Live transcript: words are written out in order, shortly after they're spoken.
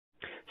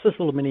So this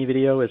little mini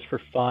video is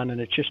for fun, and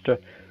it's just to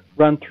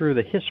run through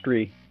the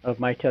history of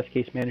my test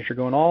case manager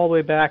going all the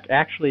way back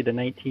actually to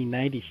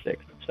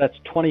 1996. So that's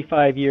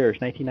 25 years,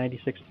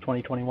 1996 to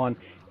 2021,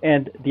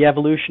 and the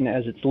evolution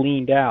as it's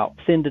leaned out,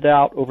 thinned it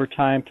out over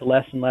time to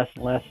less and less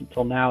and less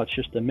until now it's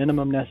just the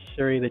minimum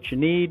necessary that you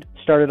need.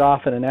 Started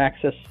off in an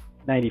Access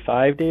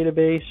 95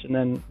 database and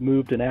then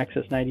moved an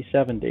Access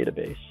 97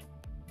 database.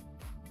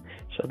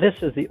 So this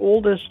is the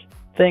oldest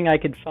thing I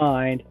could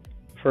find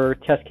for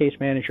test case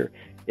manager.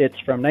 It's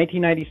from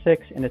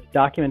 1996 and it's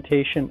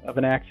documentation of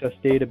an Access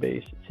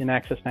database. It's in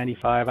Access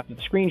 95. I have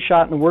a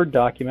screenshot in the Word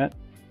document,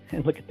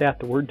 and look at that,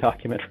 the Word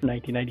document from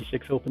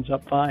 1996 opens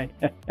up fine.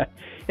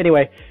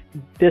 Anyway,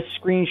 this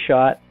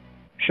screenshot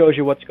shows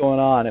you what's going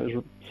on. It was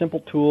a simple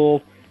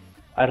tool.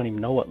 I don't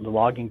even know what the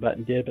logging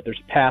button did, but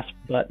there's a pass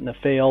button, a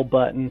fail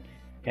button,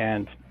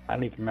 and I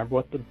don't even remember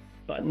what the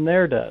button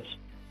there does.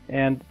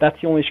 And that's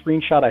the only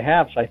screenshot I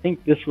have, so I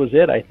think this was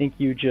it. I think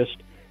you just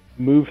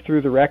move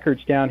through the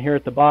records down here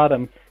at the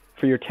bottom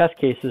for your test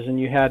cases, and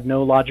you had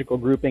no logical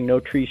grouping, no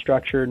tree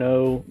structure,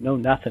 no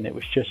nothing. It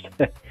was just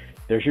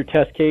there's your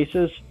test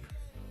cases,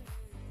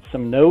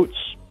 some notes,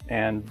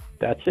 and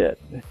that's it.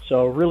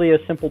 So really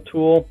a simple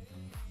tool,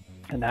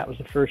 and that was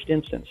the first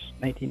instance,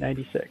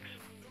 1996.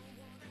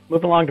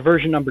 Moving along to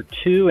version number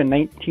 2 in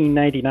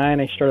 1999,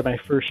 I started my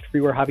first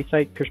freeware hobby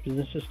site, Pierce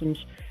Business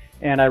Systems,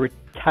 and I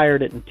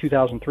retired it in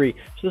 2003.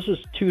 So this is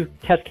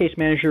Test Case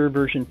Manager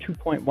version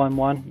 2.11.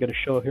 I'm going to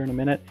show it here in a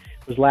minute.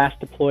 It was last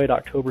deployed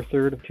October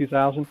 3rd of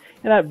 2000,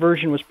 and that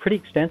version was pretty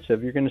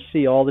extensive. You're going to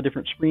see all the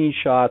different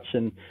screenshots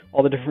and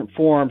all the different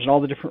forms and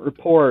all the different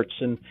reports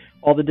and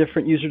all the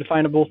different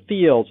user-definable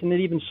fields, and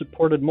it even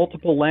supported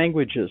multiple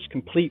languages,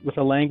 complete with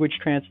a language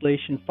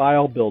translation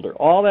file builder.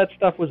 All that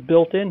stuff was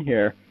built in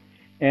here,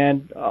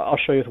 and I'll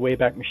show you with the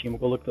Wayback Machine. We'll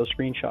go look at those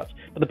screenshots.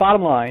 But the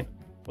bottom line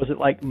was that,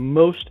 like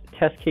most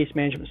test case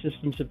management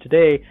systems of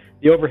today,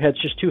 the overhead's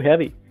just too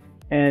heavy,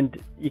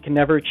 and you can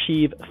never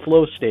achieve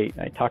flow state.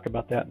 I talk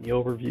about that in the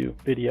overview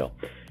video,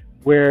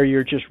 where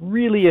you're just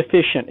really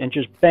efficient and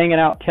just banging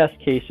out test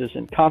cases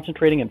and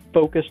concentrating and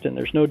focused, and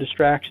there's no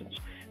distractions.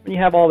 When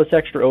you have all this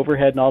extra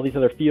overhead and all these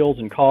other fields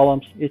and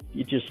columns, it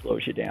just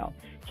slows you down.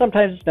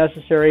 Sometimes it's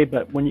necessary,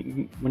 but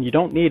when you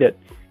don't need it,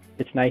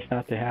 it's nice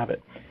not to have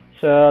it.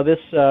 So this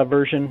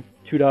version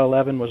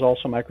 2.11 was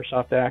also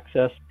Microsoft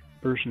Access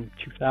version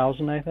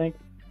 2000, I think,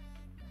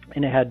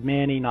 and it had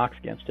many knocks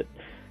against it.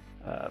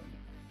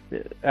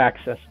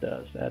 Access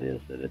does. That is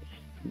that it's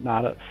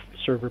not a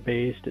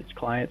server-based, it's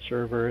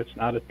client-server, it's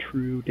not a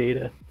true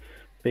database,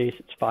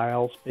 it's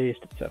files-based,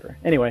 etc.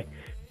 Anyway,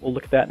 we'll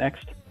look at that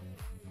next.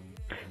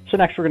 So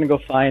next we're going to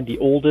go find the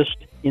oldest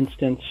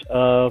instance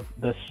of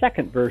the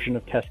second version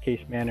of Test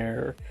Case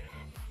Manager.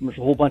 There's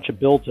a whole bunch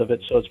of builds of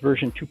it, so it's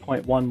version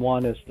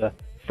 2.11 is the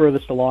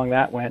furthest along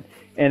that went,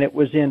 and it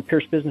was in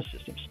Pierce Business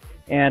Systems.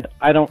 And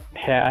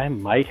I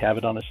might have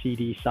it on a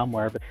CD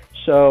somewhere. But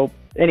so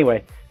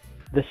anyway,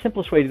 the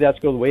simplest way to do that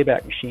is go to the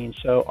Wayback Machine.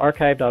 So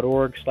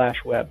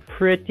archive.org/web,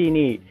 pretty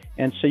neat.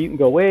 And so you can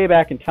go way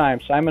back in time.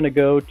 So I'm going to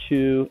go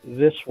to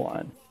this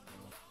one,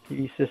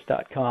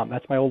 tvsys.com.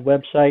 That's my old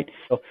website.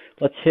 So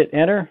let's hit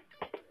enter,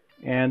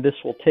 and this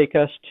will take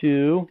us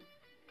to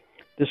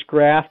this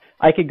graph.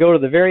 I could go to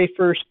the very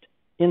first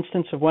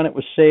instance of when it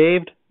was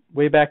saved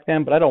way back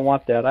then, but I don't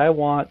want that. I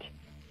want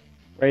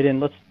right in,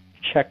 let's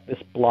check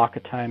this block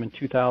of time in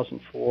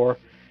 2004,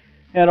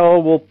 and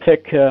we'll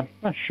pick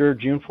not sure,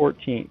 June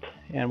 14th,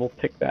 and we'll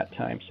pick that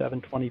time,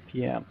 7:20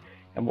 p.m.,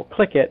 and we'll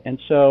click it. And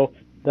so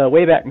the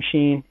Wayback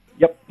Machine,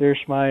 yep, there's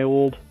my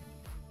old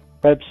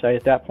website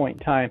at that point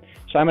in time.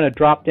 So I'm going to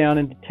drop down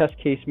into Test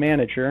Case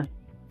Manager.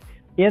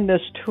 In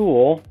this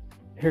tool,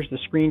 here's the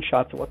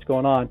screenshots of what's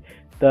going on.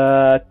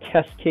 The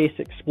Test Case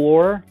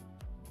Explorer,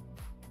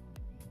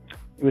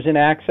 it was in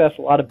Access,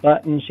 a lot of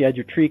buttons. You had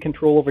your tree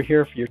control over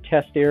here for your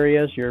test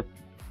areas, your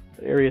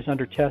areas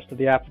under test of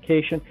the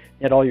application.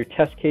 You had all your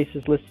test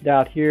cases listed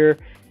out here.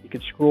 You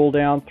could scroll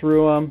down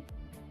through them.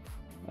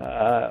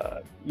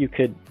 You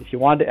could, if you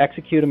wanted to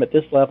execute them at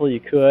this level, you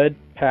could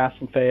pass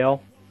and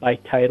fail by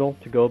title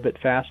to go a bit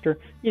faster.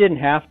 You didn't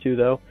have to,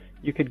 though.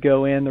 You could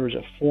go in, there was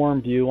a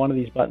form view. One of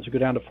these buttons would go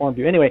down to form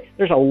view. Anyway,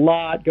 there's a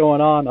lot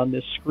going on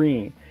this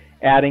screen.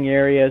 Adding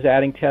areas,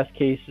 adding test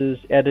cases,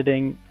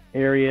 editing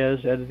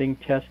areas, editing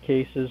test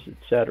cases,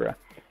 etc.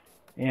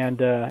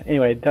 And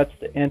anyway, that's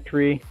the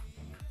entry,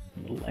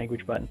 little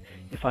language button.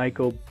 If I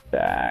go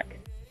back,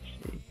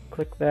 see,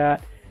 click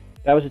that.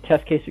 That was a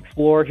Test Case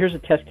Explorer. Here's a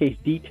test case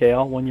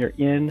detail when you're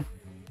in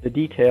the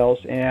details,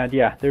 and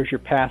yeah, there's your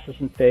passes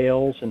and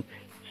fails and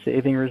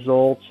saving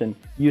results and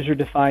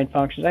user-defined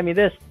functions. I mean,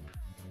 this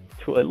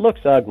tool, it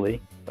looks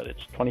ugly, but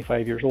it's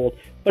 25 years old,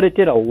 but it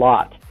did a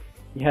lot.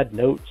 You had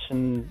notes,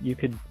 and you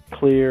could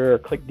clear or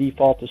click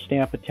default to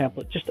stamp a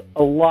template. Just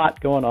a lot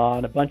going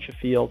on, a bunch of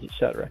fields,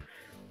 etc.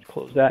 Let's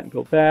close that and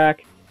go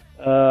back.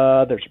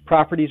 There's a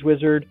properties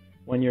wizard.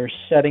 When you're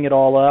setting it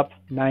all up,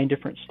 9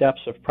 different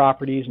steps of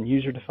properties and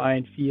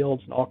user-defined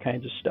fields and all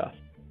kinds of stuff.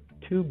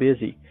 Too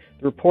busy.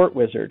 The report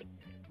wizard,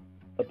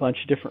 a bunch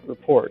of different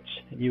reports.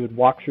 And you would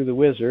walk through the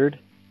wizard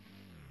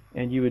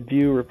and you would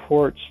view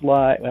reports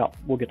like, well,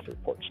 we'll get to the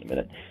reports in a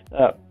minute.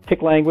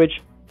 Pick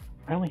language.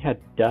 I only had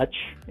Dutch.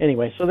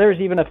 Anyway, so there's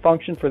even a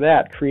function for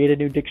that. Create a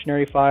new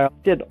dictionary file.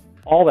 Did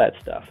all that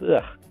stuff.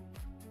 Ugh,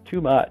 too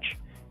much.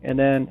 And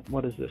then,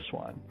 what is this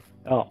one?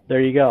 Oh,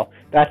 there you go.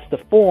 That's the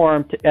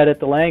form to edit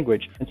the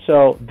language. And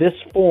so this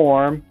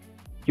form,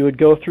 you would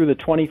go through the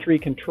 23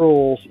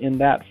 controls in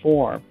that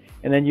form.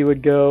 And then you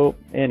would go,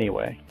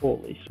 anyway,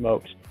 holy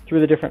smokes, through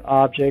the different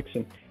objects.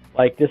 And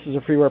like, this is a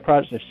freeware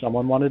project. If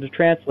someone wanted to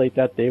translate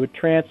that, they would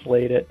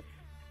translate it.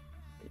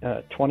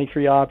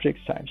 23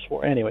 objects times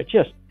 4. Anyway,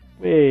 just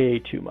way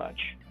too much.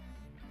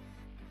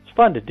 It's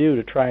fun to do,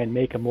 to try and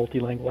make a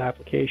multilingual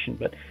application,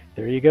 but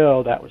there you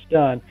go, that was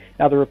done.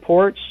 Now the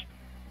reports,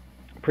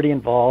 pretty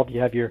involved.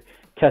 You have your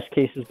test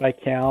cases by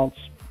counts,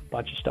 a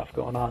bunch of stuff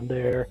going on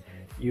there.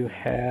 You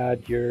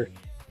had your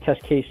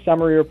test case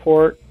summary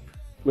report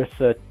with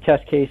the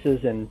test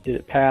cases and did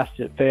it pass,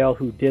 did it fail,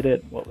 who did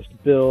it, what was the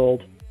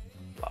build,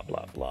 blah,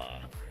 blah,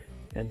 blah.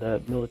 And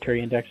the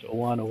military index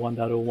 01,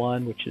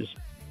 01.01, which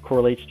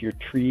correlates to your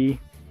tree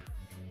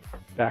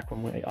back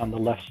on the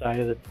left side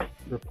of the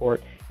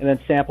report. And then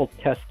sample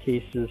test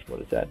cases,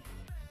 what is that?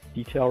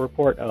 Detail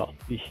report? Oh,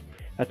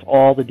 that's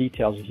all the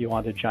details if you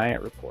want a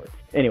giant report.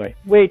 Anyway,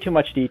 way too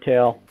much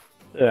detail.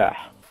 Ugh.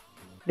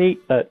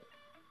 Neat, but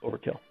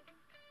overkill.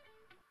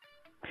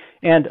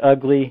 And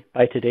ugly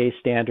by today's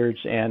standards,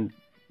 and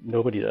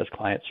nobody does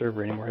client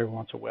server anymore. Everyone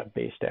wants a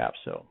web-based app,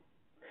 so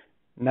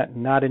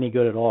not any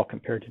good at all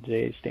compared to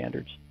today's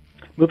standards.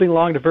 Moving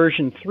along to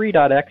version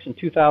 3.x in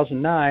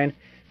 2009,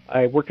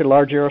 I worked at a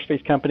large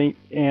aerospace company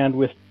and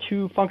with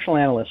two functional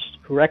analysts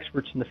who were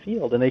experts in the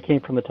field, and they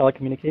came from the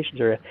telecommunications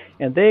area,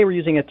 and they were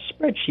using a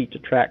spreadsheet to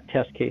track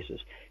test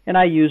cases. And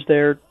I used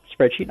their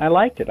spreadsheet, and I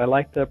liked it. I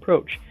liked the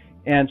approach.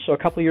 And so a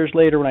couple of years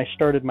later, when I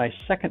started my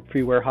second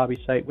freeware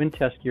hobby site,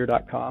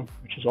 wintestgear.com,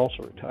 which is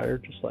also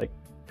retired, just like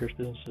Pierce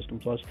Business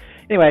Systems was.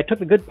 Anyway, I took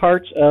the good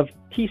parts of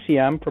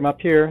TCM from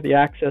up here, the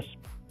Access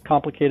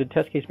Complicated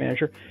Test Case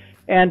Manager,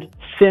 and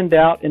thinned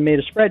out and made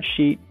a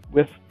spreadsheet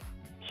with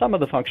some of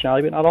the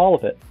functionality, but not all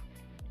of it.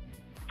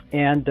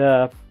 And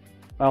I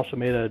also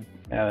made it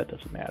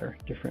doesn't matter,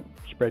 different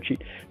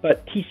spreadsheet.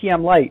 But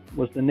TCMLite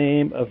was the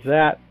name of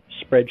that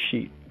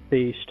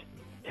spreadsheet-based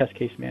test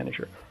case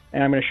manager.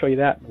 And I'm going to show you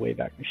that in the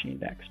Wayback Machine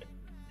next.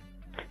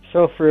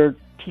 So for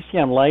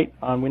TCMLite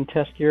on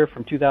WinTestGear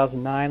from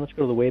 2009, let's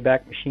go to the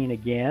Wayback Machine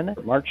again,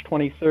 March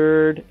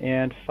 23rd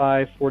and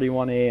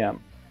 5:41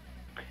 a.m.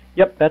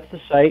 Yep, that's the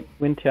site,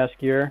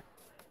 WinTestGear,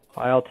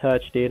 File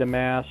Touch, Data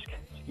Mask,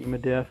 Schema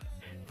Diff.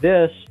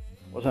 This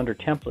was under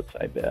templates,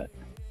 I bet.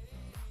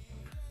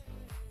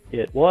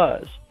 It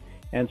was.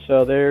 And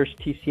so there's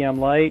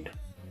TCMLite.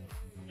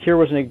 Here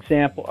was an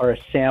example, or a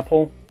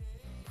sample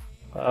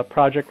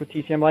project with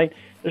TCMLite.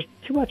 There's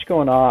too much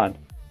going on.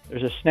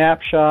 There's a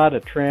snapshot, a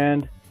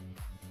trend.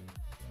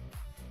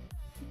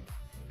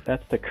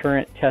 That's the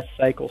current test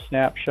cycle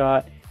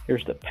snapshot.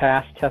 Here's the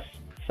past test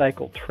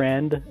cycle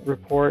trend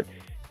report.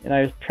 And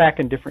I was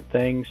tracking different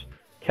things.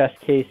 Test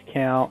case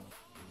count,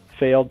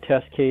 failed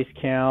test case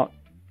count,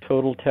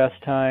 total test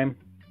time.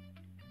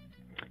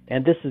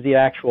 And this is the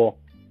actual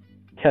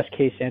test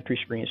case entry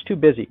screen. It's too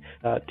busy,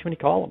 too many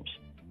columns.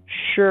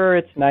 Sure,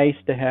 it's nice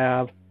to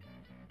have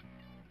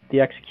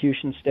the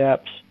execution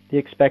steps, the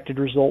expected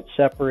results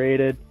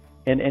separated,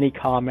 and any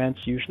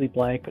comments, usually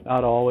blank, but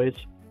not always.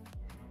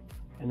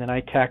 And then I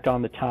tacked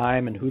on the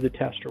time and who the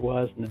tester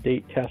was and the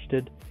date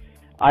tested.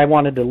 I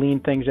wanted to lean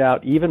things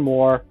out even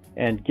more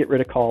and get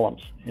rid of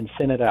columns and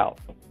thin it out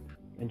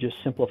and just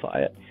simplify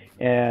it.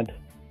 And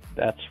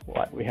that's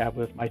what we have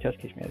with my test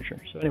case manager.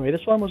 So anyway,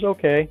 this one was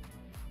okay,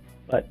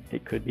 but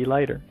it could be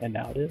lighter, and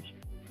now it is.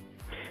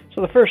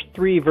 So the first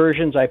three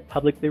versions I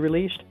publicly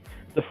released.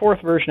 The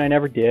fourth version I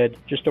never did.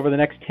 Just over the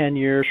next 10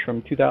 years,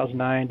 from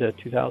 2009 to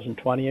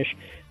 2020-ish,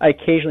 I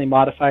occasionally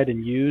modified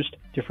and used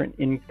different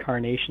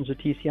incarnations of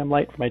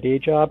TCMLite for my day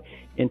job.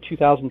 In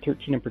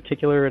 2013 in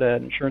particular, at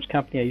an insurance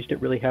company, I used it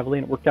really heavily,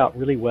 and it worked out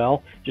really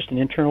well. Just an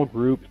internal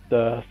group,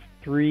 the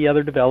 3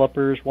 other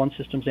developers, 1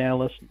 systems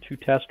analyst, and 2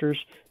 testers,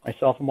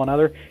 myself and 1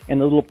 other. And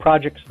the little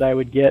projects that I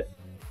would get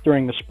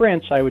during the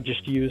sprints, I would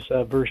just use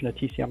a version of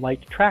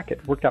TCMLite to track it.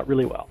 It worked out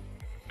really well.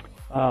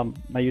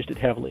 I used it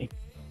heavily.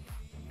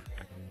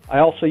 I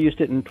also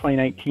used it in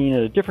 2019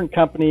 at a different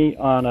company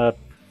on a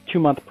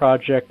 2-month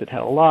project that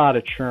had a lot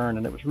of churn,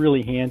 and it was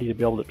really handy to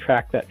be able to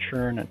track that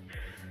churn and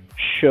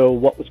show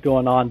what was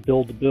going on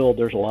build to build.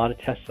 There's a lot of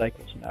test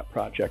cycles in that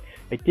project.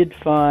 I did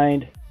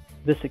find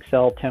this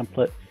Excel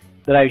template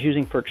that I was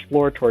using for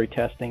exploratory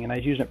testing, and I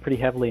was using it pretty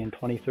heavily in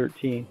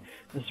 2013.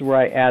 This is where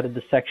I added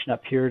the section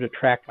up here to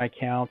track my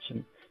counts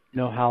and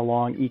know how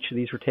long each of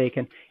these were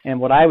taken.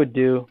 And what I would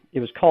do, it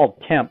was called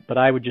temp, but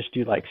I would just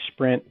do like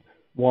sprint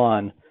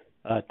 1,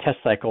 test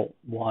cycle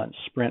 1,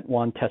 sprint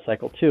 1, test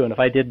cycle 2. And if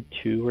I did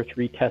 2 or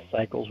 3 test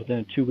cycles within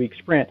a 2-week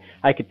sprint,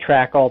 I could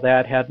track all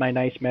that, had my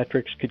nice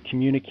metrics, could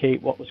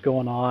communicate what was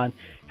going on,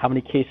 how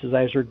many cases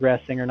I was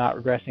regressing or not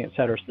regressing, et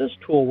cetera. So this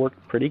tool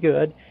worked pretty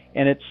good,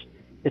 and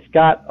it's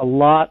got a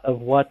lot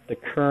of what the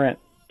current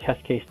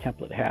test case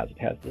template has. It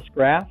has this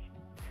graph,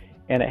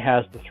 and it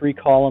has the 3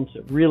 columns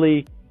that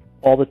really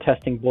all the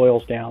testing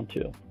boils down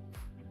to.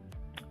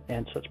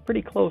 And so it's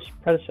pretty close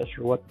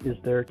predecessor, what is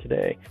there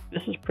today.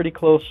 This is pretty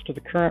close to the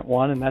current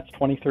one, and that's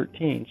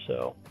 2013.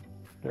 So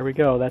there we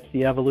go, that's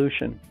the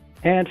evolution.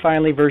 And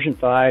finally, version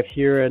 5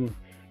 here in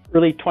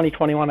early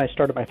 2021, I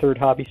started my 3rd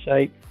hobby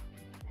site,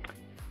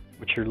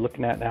 which you're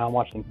looking at now, I'm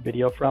watching the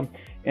video from.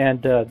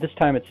 And this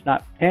time it's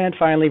not. And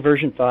finally,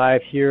 version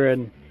 5 here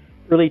in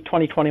early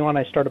 2021,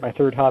 I started my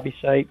 3rd hobby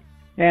site.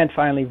 And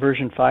finally,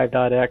 version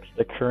 5.x,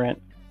 the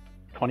current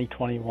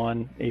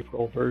 2021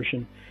 April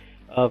version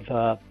of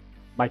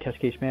My Test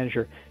Case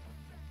Manager,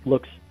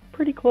 looks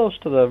pretty close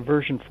to the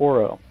version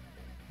 4.0.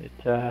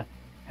 It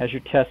has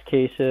your test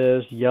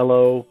cases.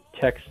 Yellow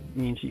text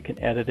means you can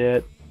edit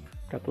it.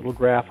 Got the little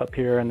graph up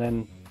here, and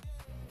then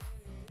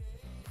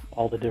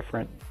all the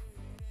different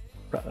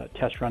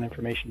test run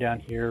information down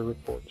here,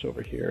 reports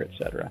over here,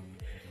 etc.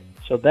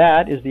 So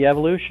that is the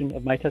evolution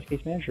of My Test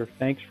Case Manager.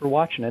 Thanks for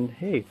watching, and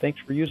hey, thanks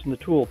for using the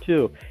tool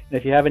too. And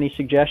if you have any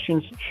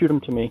suggestions, shoot them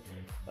to me.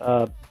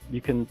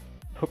 You can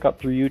hook up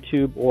through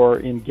YouTube or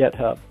in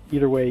GitHub.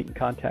 Either way, you can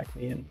contact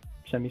me and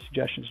send me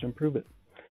suggestions to improve it.